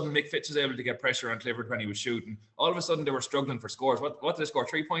 All of a sudden, Mick Fitz was able to get pressure on Clifford when he was shooting. All of a sudden, they were struggling for scores. What did they score?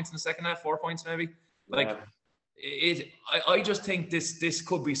 3 points in the second half? 4 points maybe? I just think this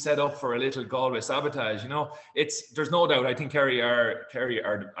could be set up for a little Galway sabotage. You know, there's no doubt. I think Kerry are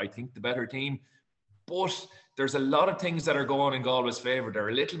I think the better team, but there's a lot of things that are going in Galway's favour. They're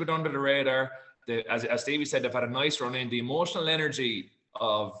a little bit under the radar. As Stevie said, they've had a nice run in. The emotional energy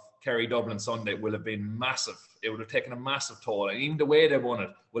of Kerry Dublin Sunday will have been massive. It would have taken a massive toll, and even the way they won it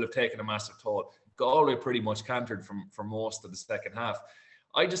will have taken a massive toll. Galway pretty much cantered for most of the second half.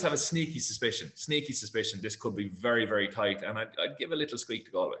 I just have a sneaky suspicion this could be very, very tight, and I'd give a little squeak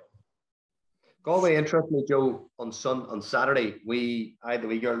to Galway. Galway interested me, Joe, on Saturday. I had the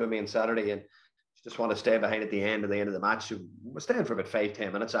wee girl with me on Saturday, and she just wanted to stay behind at the end of the match. So we were staying for about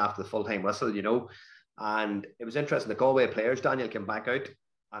 5-10 minutes after the full-time whistle, you know. And it was interesting. The Galway players, Daniel, came back out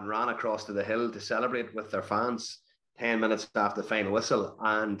and ran across to the hill to celebrate with their fans 10 minutes after the final whistle.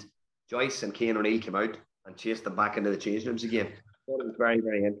 And Joyce and Cian O'Neill came out and chased them back into the change rooms again. I thought it was very,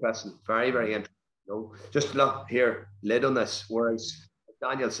 very interesting. Very, very interesting. You know, just look here, lid on this. Whereas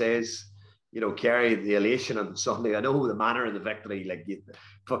Daniel says, you know, Kerry, the elation on Sunday. I know the manner of the victory,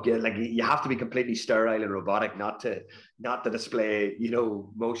 you have to be completely sterile and robotic not to display, you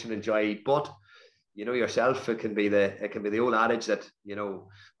know, motion and joy. But you know yourself, it can be the old adage that, you know,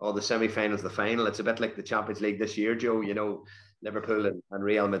 all the semi-finals, the final. It's a bit like the Champions League this year, Joe. You know, Liverpool and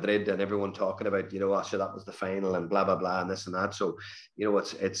Real Madrid, and everyone talking about, you know, oh, sure, that was the final and blah blah blah and this and that. So, you know,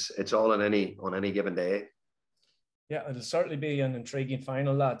 it's all on any given day. Yeah, it'll certainly be an intriguing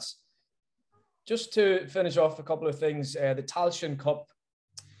final, lads. Just to finish off a couple of things, the Tailteann Cup.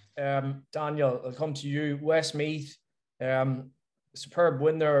 Daniel, I'll come to you. Westmeath, superb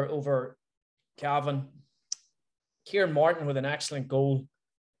win there over Cavan. Kieran Martin with an excellent goal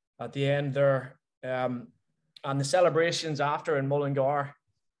at the end there. And the celebrations after in Mullingar,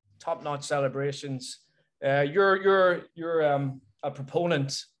 top-notch celebrations. You're a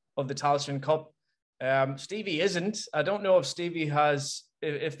proponent of the Tailteann Cup. Stevie isn't. I don't know if Stevie has,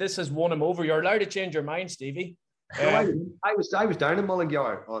 if this has won him over. You're allowed to change your mind, Stevie. I was down in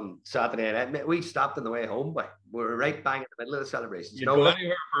Mullingar on Saturday, and we stopped on the way home. But we were right bang in the middle of the celebrations. You go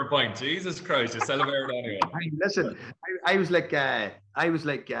anywhere for a point. Jesus Christ, you celebrated anyway. Listen, I was like,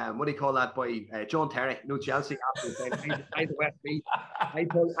 what do you call that boy? John Terry, no Chelsea. I the Westmeath.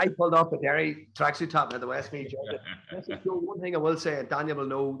 I pulled off the Derry tracksuit top in the Westmeath. Listen, Joe, one thing I will say, and Daniel will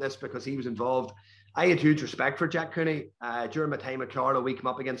know this because he was involved. I had huge respect for Jack Cooney. During my time at Carlow, we come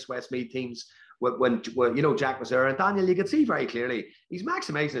up against Westmeath teams when you know, Jack was there. And Daniel, you could see very clearly he's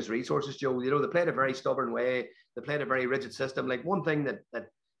maximising his resources, Joe. You know, they played a very stubborn way. They played a very rigid system. Like, one thing that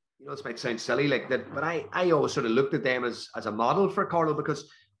you know, this might sound silly like that, but I always sort of looked at them as a model for Carlow, because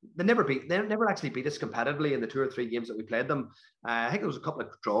they never actually beat us competitively in the 2 or 3 games that we played them. I think there was a couple of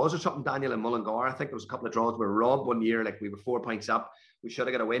draws or something, Daniel, in Mullingar. I think there was a couple of draws. We were robbed one year, like we were 4 points up. We should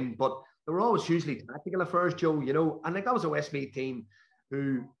have got a win, but they were always hugely tactical affairs, Joe, you know. And like, that was a Westmeath team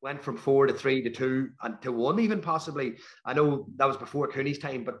who went from 4 to 3 to 2 and to 1 even possibly. I know that was before Cooney's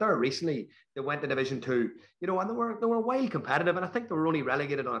time, but there recently they went to Division 2, you know, and they were wild competitive, and I think they were only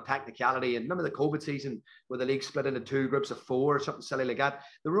relegated on a technicality. And remember the COVID season where the league split into 2 groups of 4 or something silly like that?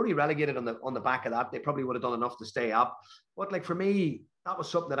 They were only relegated on the back of that. They probably would have done enough to stay up. But like for me, that was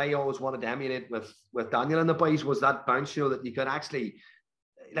something that I always wanted to emulate with Daniel and the boys, was that bounce, you know, that you could actually,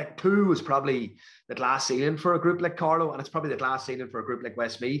 like 2 was probably the glass ceiling for a group like Carlow, and it's probably the glass ceiling for a group like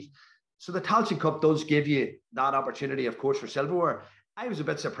Westmeath. So the Tailteann Cup does give you that opportunity, of course, for silverware. I was a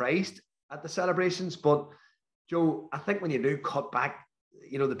bit surprised at the celebrations, but Joe, I think when you do cut back,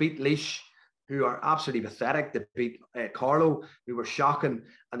 you know, they beat Laois, who are absolutely pathetic. They beat Carlow, who were shocking,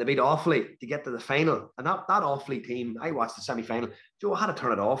 and they beat Offaly to get to the final. And that Offaly team, I watched the semi-final. Joe, I had to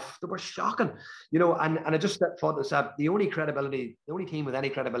turn it off. They were shocking, you know. And I just thought this up. The only team with any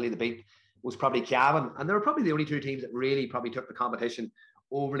credibility to beat was probably Cavan, and they were probably the only 2 teams that really probably took the competition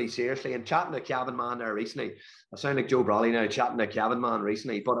overly seriously. And chatting to a Cavan man there recently, I sound like Joe Brawley now, chatting to a Cavan man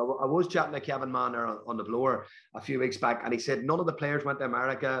recently, but I was chatting to a Cavan man there on the blower a few weeks back, and he said none of the players went to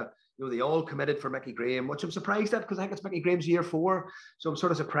America. You know, they all committed for Mickey Graham, which I'm surprised at, because I think it's Mickey Graham's year 4. So I'm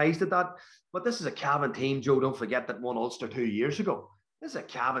sort of surprised at that. But this is a Cavan team, Joe, don't forget, that won Ulster 2 years ago. This is a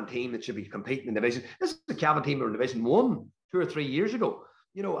Cavan team that should be competing in division. This is a Cavan team that were in Division 1 2 or 3 years ago,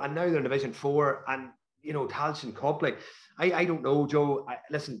 you know, and now they're in Division 4, and, you know, Tailteann Cup. Like, I don't know, Joe.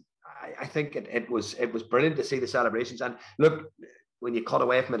 I think it was brilliant to see the celebrations. And look, when you cut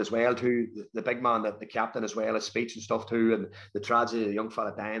away from it as well, too, the big man, the captain as well, his speech and stuff too, and the tragedy of the young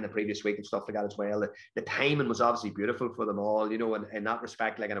fella dying the previous week and stuff like that as well. The timing was obviously beautiful for them all, you know, in that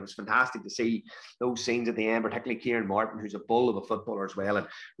respect. Like, and it was fantastic to see those scenes at the end, particularly Kieran Martin, who's a bull of a footballer as well, and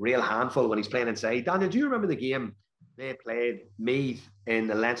real handful when he's playing inside. Daniel, do you remember the game they played Meath in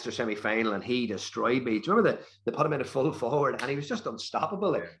the Leinster semi-final, and he destroyed Meath? Do you remember they put him in a full forward, and he was just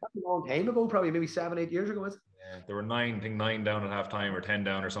unstoppable? Like, that's a long time ago, probably maybe 7-8 years ago, was it? Yeah, there were 9 down at half time or 10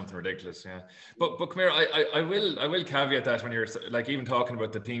 down or something ridiculous. Yeah, but come here, I will caveat that when you're like even talking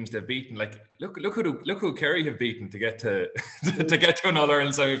about the teams they've beaten. Like look who Kerry have beaten to get to to get to an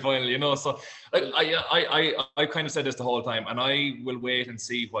All-Ireland semi-final. You know, so I kind of said this the whole time, and I will wait and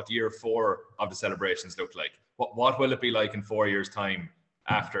see what year 4 of the celebrations look like. What will it be like in 4 years' time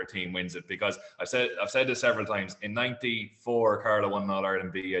after a team wins it? Because I've said this several times. In '94, Carlow won an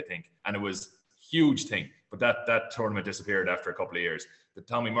All-Ireland B, I think, and it was a huge thing. But that tournament disappeared after a couple of years. The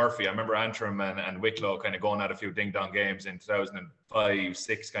Tommy Murphy, I remember Antrim and Wicklow kind of going at a few ding-dong games in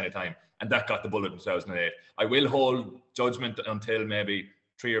 2005-06 kind of time, and that got the bullet in 2008. I will hold judgment until maybe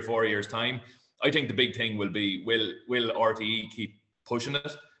 3 or 4 years' time. I think the big thing will be, will RTE keep pushing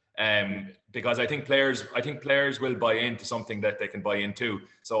it? Because I think players will buy into something that they can buy into.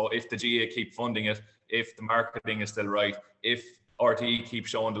 So if the GA keep funding it, if the marketing is still right, if RTE keep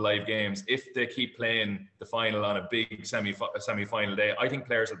showing the live games, if they keep playing the final on a big semi-final day, I think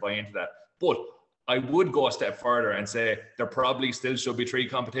players will buy into that. But I would go a step further and say there probably still should be 3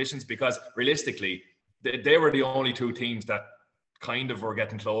 competitions, because realistically, they were the only 2 teams that kind of were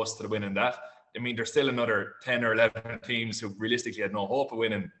getting close to winning that. I mean, there's still another 10 or 11 teams who realistically had no hope of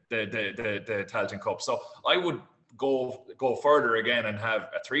winning the Tailteann Cup. So I would go further again and have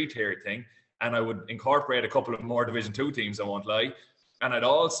a 3-tier thing. And I would incorporate a couple of more Division 2 teams, I won't lie. And I'd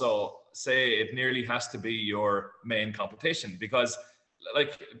also say it nearly has to be your main competition, because,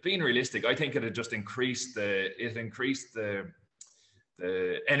 like, being realistic, I think it just increased the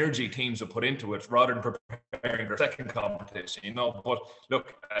energy teams would put into it rather than preparing their second competition, you know. But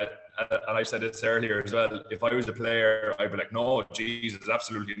look, and I said this earlier as well, if I was a player, I'd be like, no, Jesus,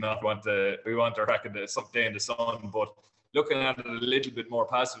 absolutely not. We want our crack someday in the sun. But looking at it a little bit more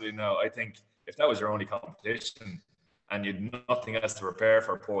passively now, I think if that was your only competition and you'd nothing else to prepare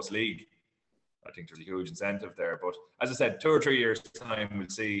for post-league, I think there's a huge incentive there. But as I said, 2 or 3 years' time, we'll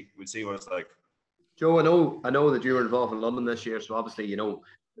see what it's like. Joe, I know that you were involved in London this year, so obviously, you know,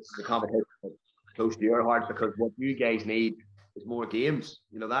 this is a competition close to your heart, because what you guys need is more games.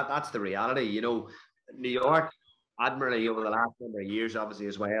 You know, that's the reality. You know, New York, admirably over the last number of years, obviously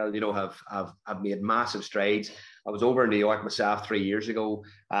as well, you know, have made massive strides. I was over in New York myself 3 years ago.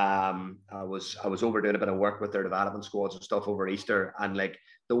 I was over doing a bit of work with their development squads and stuff over Easter, and like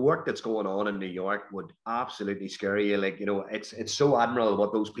the work that's going on in New York would absolutely scare you. Like, you know, it's so admirable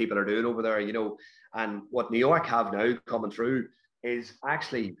what those people are doing over there, you know. And what New York have now coming through is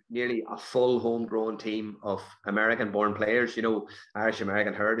actually nearly a full homegrown team of American-born players, you know, Irish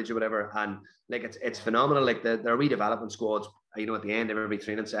American heritage or whatever. And like it's phenomenal. Like their redevelopment squads at the end of every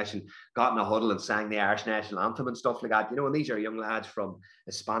training session, got in a huddle and sang the Irish national anthem and stuff like that. And these are young lads from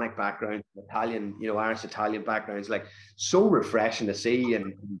Hispanic backgrounds, Italian, Irish Italian backgrounds, like so refreshing to see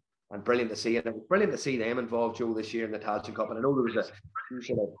and brilliant to see. And it was brilliant to see them involved, Joe, this year in the Tailteann Cup. And I know there was a few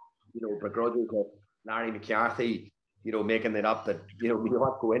sort of, begrudges of Larry McCarthy, making it up that, we want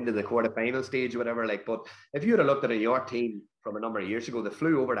to go into the quarterfinal stage or whatever. But if you had looked at a New York team from a number of years ago, they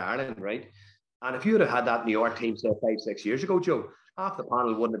flew over to Ireland, right? And if you had that New York team, say 5-6 years ago, Joe, half the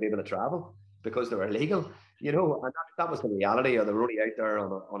panel wouldn't have been able to travel because they were illegal, and that was the reality. Or they were only out there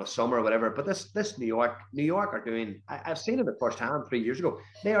on a summer or whatever. But this New York are doing, I've seen it at first hand 3 years ago.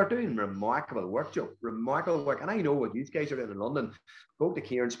 They are doing remarkable work, Joe, remarkable work. And I know what you guys are doing in London. Spoke to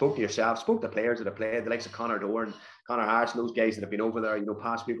Kieran, spoke to yourself, spoke to players that have played, the likes of Conor Dorn, Conor Harris, and those guys that have been over there,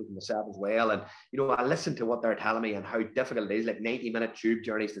 past people from myself as well. And, I listen to what they're telling me and how difficult it is, like 90-minute tube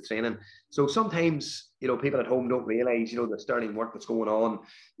journeys to training. So sometimes, people at home don't realise, the sterling work that's going on,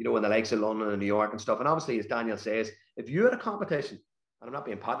 in the likes of London and New York and stuff. And obviously, as Daniel says, if you had a competition, and I'm not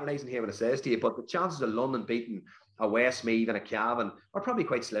being patronising here when I says to you, but the chances of London beating a Westmeath and a Cavan are probably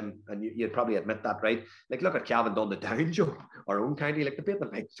quite slim, and you'd probably admit that, right? Like, look at Cavan done the down, Joe, our own county, like they beat them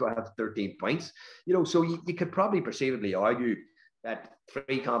by 12, 13 points, so you could probably perceivably argue that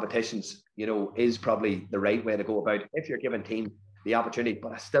 3 competitions, is probably the right way to go about if you're giving teams the opportunity.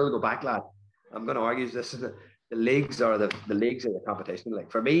 But I still go back, lad. I'm going to argue this: the leagues are the leagues of the competition.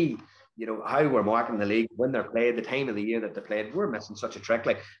 Like for me, how we're marking the league, when they're played, the time of the year that they're played, we're missing such a trick.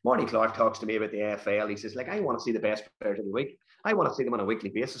 Like Marty Clark talks to me about the AFL. He says, like, I want to see the best players every week. I want to see them on a weekly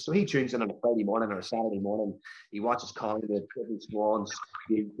basis. So he tunes in on a Friday morning or a Saturday morning. He watches Collingwood, Trinity Swans,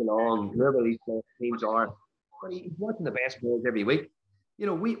 Geelong, whoever these teams are. But he's watching the best players every week.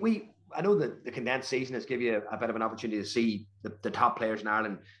 I know that the condensed season has given you a bit of an opportunity to see the top players in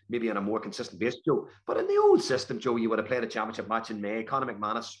Ireland maybe on a more consistent basis, Joe. But in the old system, Joe, you would have played a championship match in May. Conor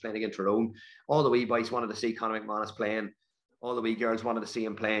McManus was playing against Tyrone. All the wee boys wanted to see Conor McManus playing. All the wee girls wanted to see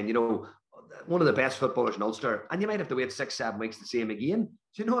him playing. One of the best footballers in Ulster. And you might have to wait 6-7 weeks to see him again.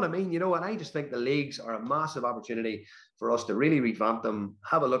 Do you know what I mean? And I just think the leagues are a massive opportunity for us to really revamp them.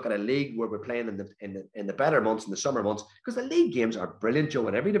 Have a look at a league where we're playing in the better months, in the summer months, because the league games are brilliant, Joe,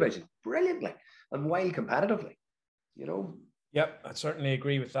 in every division, brilliantly and wild competitively. Yep, I certainly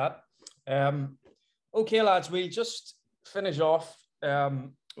agree with that. Okay, lads, we'll just finish off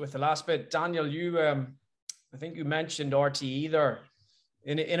with the last bit. Daniel, you, I think you mentioned RTE there.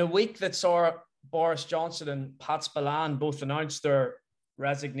 In a week that saw Boris Johnson and Pat Spillane both announced their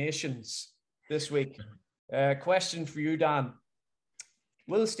resignations this week. Question for you, Dan.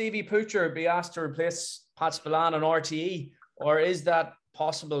 Will Stevie Poocher be asked to replace Pat Spillane on RTE, or is that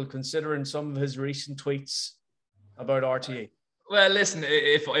possible considering some of his recent tweets about RTE? Well, listen,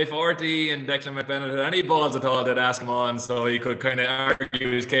 if RTE and Declan McBennett had any balls at all, they'd ask him on so he could kind of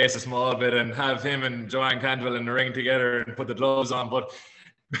argue his case a small bit and have him and Joanne Cantwell in the ring together and put the gloves on. But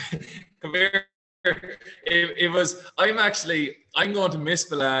come here. I'm going to miss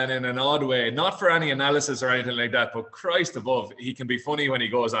Spillane in an odd way, not for any analysis or anything like that, but Christ above, he can be funny when he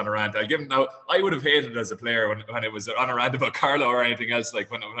goes on a rant. I'll give him now. I would have hated it as a player when it was on a rant about Carlo or anything else, like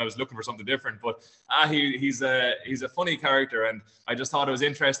when I was looking for something different. But he's a funny character, and I just thought it was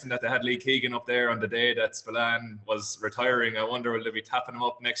interesting that they had Lee Keegan up there on the day that Spillane was retiring. I wonder, will they be tapping him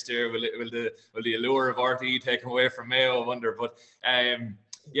up next year? Will the allure of RTE take him away from Mayo? I wonder, but.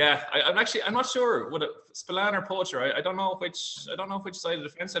 Yeah, I'm not sure. Would it Spillane or Poacher? I don't know which side of the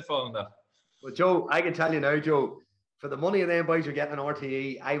fence I'd fall on that. Well, Joe, I can tell you now, Joe, for the money of them boys you're getting on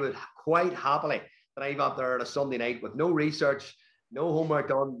RTE, I would quite happily drive up there on a Sunday night with no research, no homework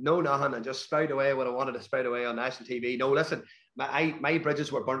done, no nothing, and just spout away what I wanted to spout away on national TV. No, listen, my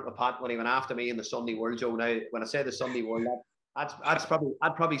bridges were burnt with Pat when he went after me in the Sunday World, Joe. Now, when I say the Sunday World,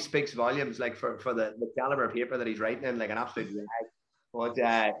 that probably speaks volumes, like for the caliber of paper that he's writing in, like an absolute rag. But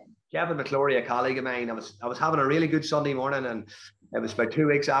Kevin McClory, a colleague of mine, I was having a really good Sunday morning, and it was about 2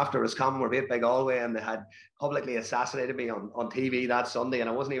 weeks after Roscommon were beat by Galway, and they had publicly assassinated me on TV that Sunday, and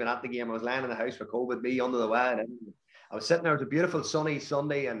I wasn't even at the game. I was lying in the house for COVID, me under the weather. I was sitting there. It was a beautiful sunny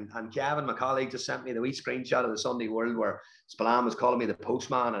Sunday, and Kevin, my colleague, just sent me the wee screenshot of the Sunday World where Spillane was calling me the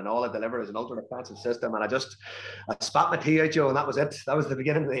postman, and all I deliver is an ultra defensive system. And I spat my tea out, Joe, and that was it. That was the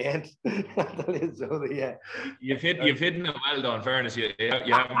beginning of the end. So you've hidden it well, though. In fairness, you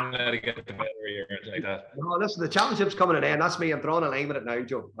haven't let it get the better of you or anything like that. No, listen, the championship's coming to an end. That's me. I'm drawing a line with it now,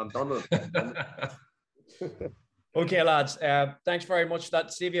 Joe. I'm done with it. Okay, lads. Thanks very much for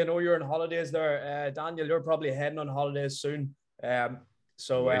that. Stevie, I know you're on holidays there. Daniel, you're probably heading on holidays soon. Joe,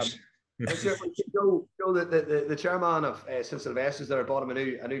 the chairman of St Sylvester's there bought him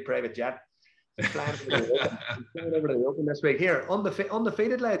a new private jet. He's flying over to the Open this week. Here,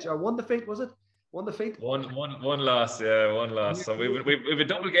 undefeated lads, or one defeat, was it? One defeat? One loss, yeah, one loss. So we've a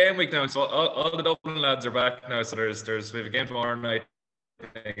double game week now. So all the Dublin lads are back now. So we have a game tomorrow night,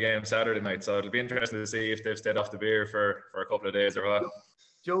 a game Saturday night. So it'll be interesting to see if they've stayed off the beer for a couple of days or what.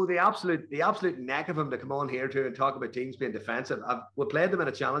 Joe, the absolute neck of him to come on here and talk about teams being defensive. We played them in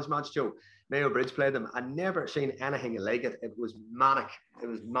a challenge match, Joe. Mayo Bridge played them. I never seen anything like it. It was manic.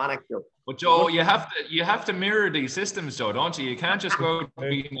 Joe. But Joe, you have to mirror these systems, Joe, don't you? You can't just go out and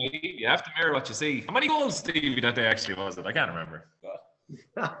be naive. You have to mirror what you see. How many goals, Stevie, that day actually was it? I can't remember.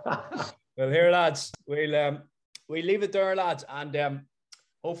 Well, here, lads, we'll leave it there, lads, and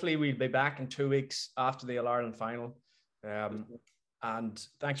hopefully we'll be back in 2 weeks after the All-Ireland final. And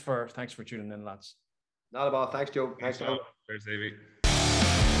thanks for tuning in, lads. Not about. Thanks, Joe. Thanks, Joe. Cheers, Stevie.